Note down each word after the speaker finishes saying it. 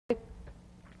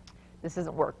this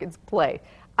isn't work, it's play.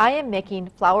 I am making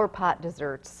flower pot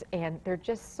desserts, and they're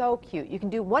just so cute. You can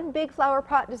do one big flower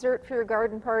pot dessert for your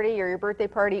garden party or your birthday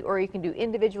party, or you can do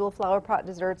individual flower pot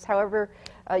desserts, however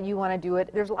you want to do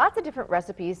it. There's lots of different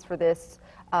recipes for this,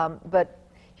 but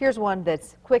here's one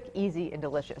that's quick, easy, and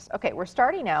delicious. Okay, we're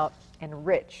starting out, and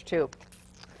rich too,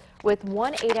 with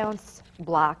 1 8-ounce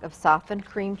block of softened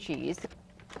cream cheese,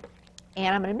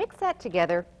 and I'm going to mix that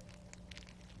together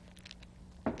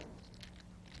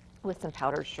with some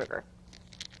powdered sugar.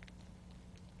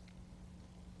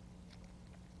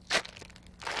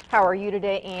 How are you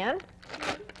today, Anne?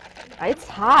 It's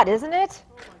hot, isn't it?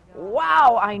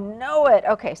 Wow, I know it.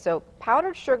 Okay, so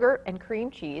powdered sugar and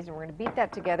cream cheese, and we're going to beat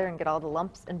that together and get all the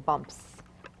lumps and bumps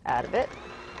out of it.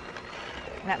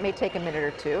 And that may take a minute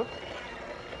or two.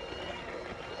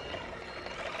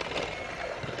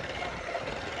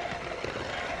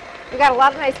 We got a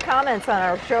lot of nice comments on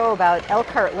our show about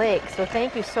Elkhart Lake, so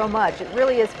thank you so much. It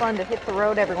really is fun to hit the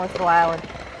road every once in a while and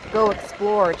go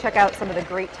explore, check out some of the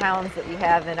great towns that we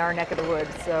have in our neck of the woods.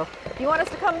 So if you want us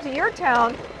to come to your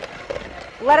town,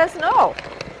 let us know.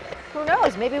 Who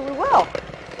knows, maybe we will.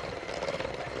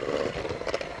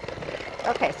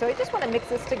 Okay, so I just want to mix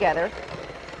this together.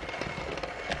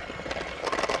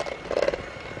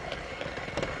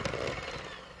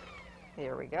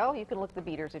 There we go. You can lick the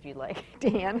beaters if you'd like,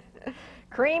 Dan.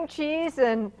 Cream cheese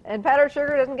and powdered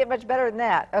sugar doesn't get much better than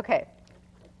that. Okay.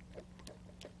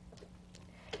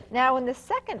 Now in the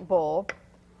second bowl,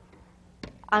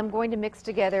 I'm going to mix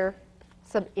together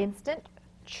some instant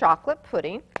chocolate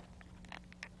pudding.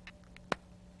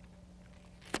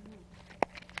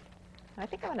 I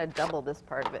think I'm going to double this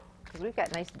part of it because we've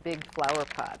got nice big flower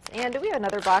pots. And do we have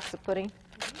another box of pudding?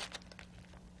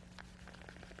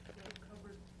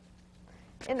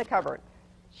 In the cupboard,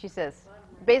 she says.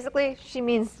 Basically, she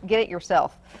means get it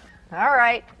yourself. All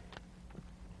right.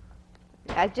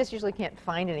 I just usually can't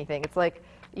find anything. It's like,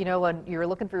 you know, when you're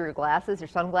looking for your glasses, your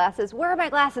sunglasses. Where are my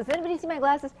glasses? Anybody see my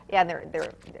glasses? Yeah,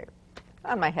 they're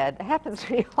on my head. It happens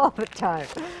to me all the time.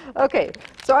 Okay,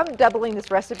 so I'm doubling this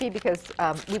recipe because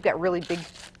we've got really big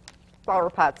flower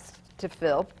pots to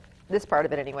fill, this part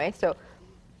of it anyway. So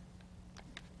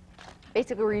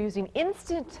basically we're using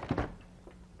instant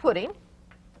pudding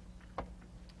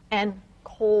and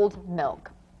cold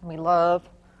milk. We love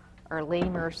our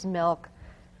Lamers milk.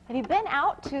 Have you been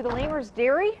out to the Lamers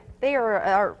Dairy? They are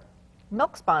our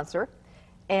milk sponsor,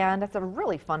 and that's a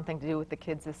really fun thing to do with the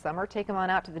kids this summer. Take them on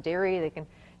out to the dairy. They can,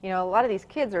 you know, a lot of these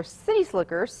kids are city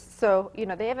slickers, so, you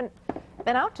know, they haven't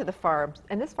been out to the farms,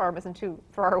 and this farm isn't too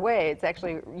far away. It's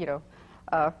actually, you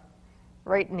know,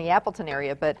 right in the Appleton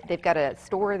area, but they've got a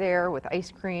store there with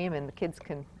ice cream, and the kids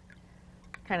can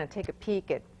kind of take a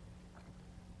peek at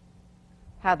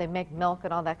how they make milk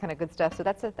and all that kind of good stuff. So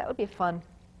that would be a fun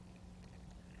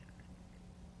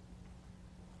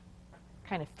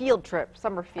kind of field trip,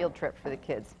 summer field trip for the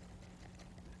kids.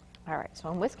 All right, so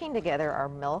I'm whisking together our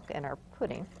milk and our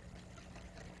pudding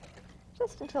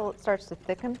just until it starts to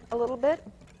thicken a little bit.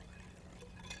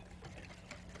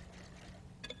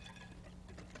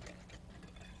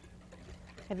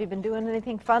 Have you been doing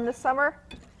anything fun this summer?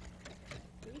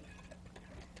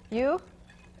 You?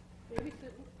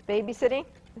 Babysitting?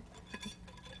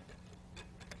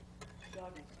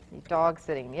 Dog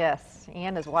sitting, yes.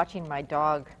 Anne is watching my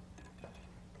dog.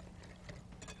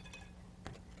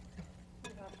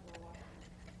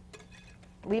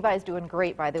 Levi's doing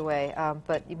great, by the way,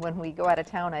 but when we go out of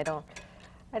town, I don't,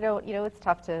 you know, it's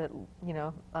tough to, you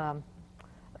know,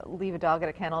 leave a dog at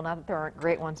a kennel. Not that there aren't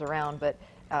great ones around, but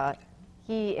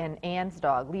he and Anne's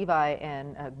dog, Levi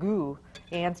and Goo,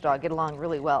 Anne's dog, get along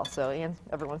really well. So Anne,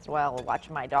 every once in a while, will watch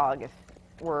my dog if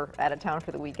we're out of town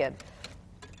for the weekend.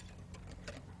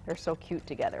 They're so cute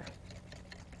together.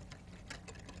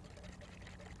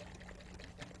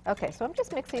 Okay, so I'm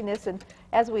just mixing this, and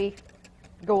as we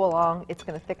go along, it's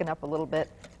going to thicken up a little bit.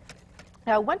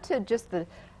 Now I went to just the,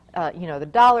 you know, the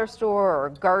dollar store or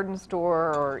garden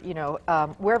store, or, you know,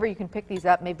 wherever you can pick these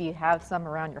up. Maybe you have some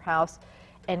around your house,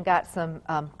 and got some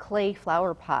clay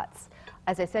flower pots.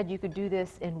 As I said, you could do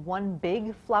this in one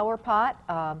big flower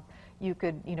pot. You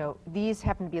could, you know, these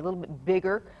happen to be a little bit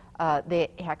bigger. They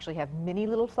actually have mini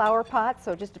little flower pots,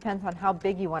 so it just depends on how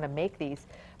big you want to make these.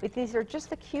 But these are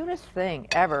just the cutest thing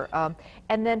ever.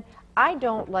 And then I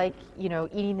don't like, you know,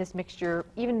 eating this mixture,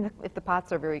 even if the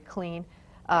pots are very clean.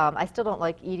 I still don't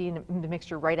like eating the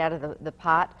mixture right out of the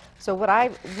pot. So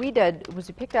what we did was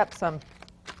we picked up some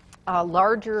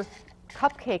larger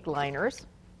cupcake liners.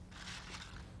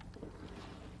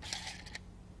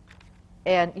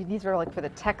 And these are like for the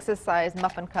Texas-sized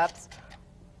muffin cups.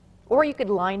 Or you could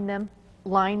line them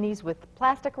line these with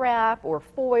plastic wrap or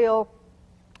foil,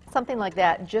 something like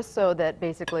that, just so that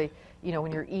basically, you know,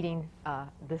 when you're eating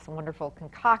this wonderful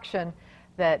concoction,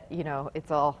 that, you know,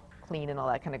 it's all clean and all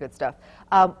that kind of good stuff.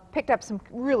 Picked up some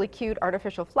really cute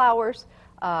artificial flowers,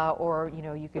 or, you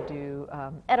know, you could do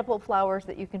edible flowers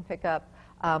that you can pick up.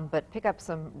 But pick up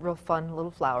some real fun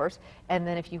little flowers. And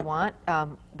then if you want,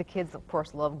 the kids, of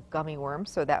course, love gummy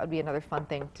worms, so that would be another fun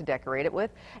thing to decorate it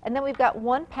with. And then we've got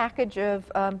one package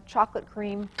of chocolate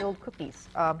cream-filled cookies,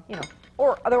 you know,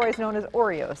 or otherwise known as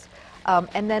Oreos.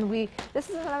 And then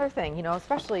this is another thing, you know,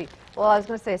 especially, well, I was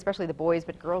going to say especially the boys,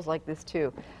 but girls like this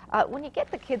too. When you get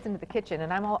the kids into the kitchen,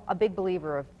 and I'm a big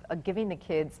believer of giving the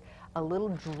kids a little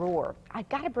drawer. I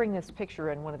got to bring this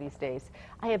picture in one of these days.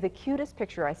 I have the cutest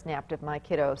picture I snapped of my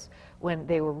kiddos when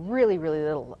they were really, really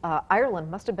little.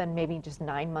 Ireland must have been maybe just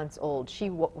 9 months old. She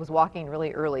was walking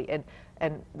really early,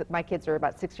 and my kids are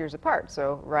about 6 years apart,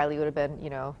 so Riley would have been, you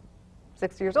know,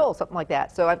 6 years old, something like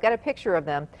that. So I've got a picture of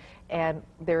them, and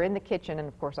they're in the kitchen, and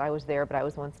of course I was there, but I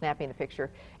was the one snapping the picture,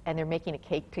 and they're making a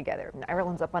cake together. And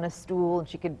Ireland's up on a stool, and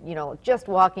she could, you know, just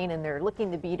walking, and they're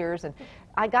licking the beaters, and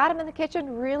I got them in the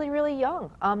kitchen really, really young,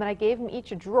 and I gave them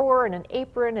each a drawer and an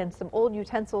apron and some old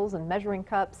utensils and measuring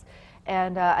cups,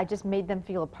 and I just made them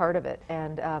feel a part of it,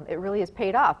 and it really has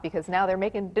paid off because now they're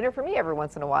making dinner for me every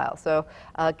once in a while. So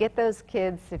get those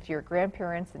kids, if you're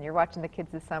grandparents and you're watching the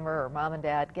kids this summer, or mom and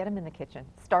dad, get them in the kitchen.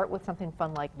 Start with something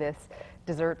fun like this,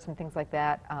 desserts and things like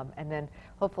that, and then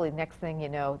hopefully next thing you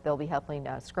know, they'll be helping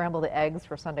scramble the eggs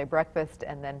for Sunday breakfast,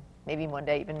 and then maybe one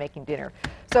day even making dinner.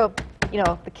 So, you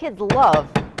know, the kids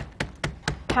love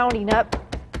pounding up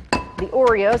the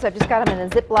Oreos. I've just got them in a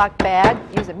Ziploc bag.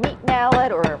 Use a meat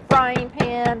mallet or a frying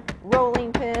pan,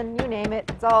 rolling pin, you name it.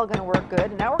 It's all going to work good.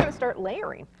 And now we're going to start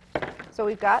layering. So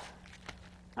we've got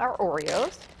our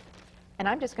Oreos, and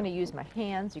I'm just going to use my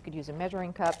hands. You could use a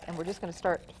measuring cup, and we're just going to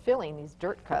start filling these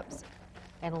dirt cups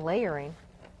and layering.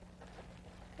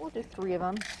 We'll do 3 of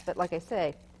them, but like I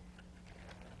say,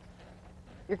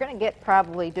 you're going to get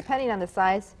probably, depending on the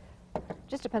size,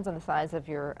 just depends on the size of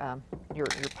your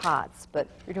pots, but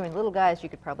if you're doing little guys, you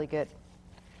could probably get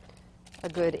a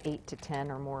good 8 to 10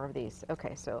 or more of these.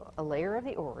 Okay, so a layer of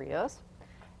the Oreos.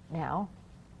 Now,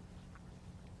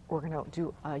 we're going to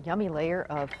do a yummy layer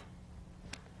of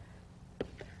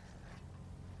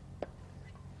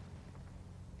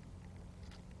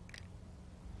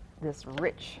this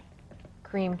rich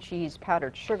cream cheese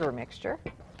powdered sugar mixture.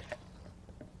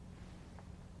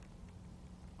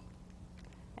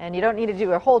 And you don't need to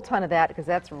do a whole ton of that because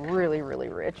that's really, really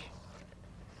rich.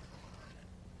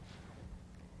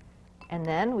 And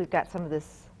then we've got some of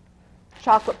this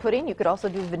chocolate pudding. You could also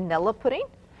do vanilla pudding.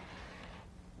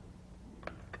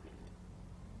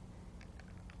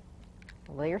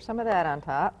 Layer some of that on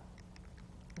top.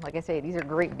 Like I say, these are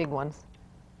great big ones.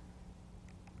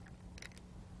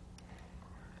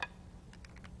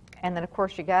 And then, of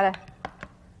course, you got to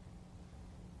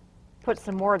put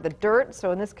some more of the dirt.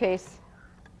 So in this case,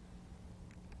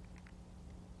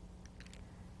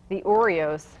 the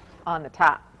Oreos on the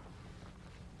top.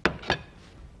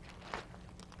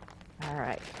 All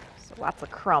right, so lots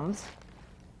of crumbs.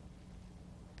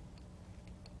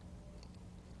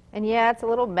 And yeah, it's a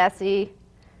little messy.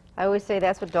 I always say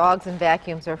that's what dogs and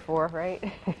vacuums are for,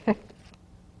 right?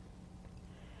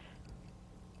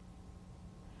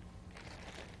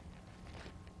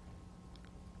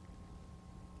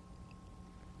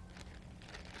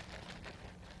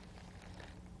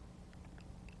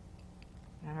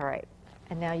 All right,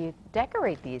 and now you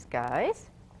decorate these guys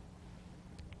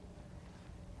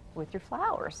with your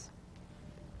flowers.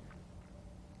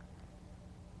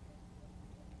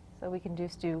 So we can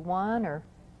just do 1 or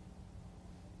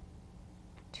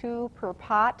 2 per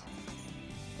pot,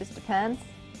 just depends.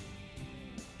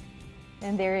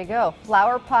 And there you go,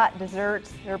 flower pot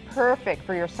desserts. They're perfect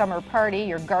for your summer party,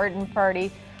 your garden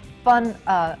party, fun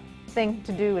thing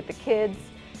to do with the kids.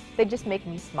 They just make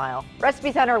me smile.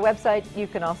 Recipes on our website. You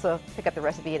can also pick up the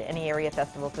recipe at any area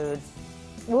Festival Foods.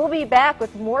 We'll be back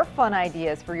with more fun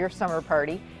ideas for your summer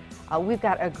party. We've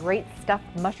got a great stuffed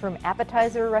mushroom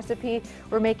appetizer recipe.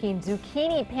 We're making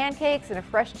zucchini pancakes and a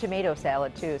fresh tomato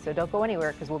salad too, so don't go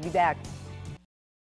anywhere because we'll be back.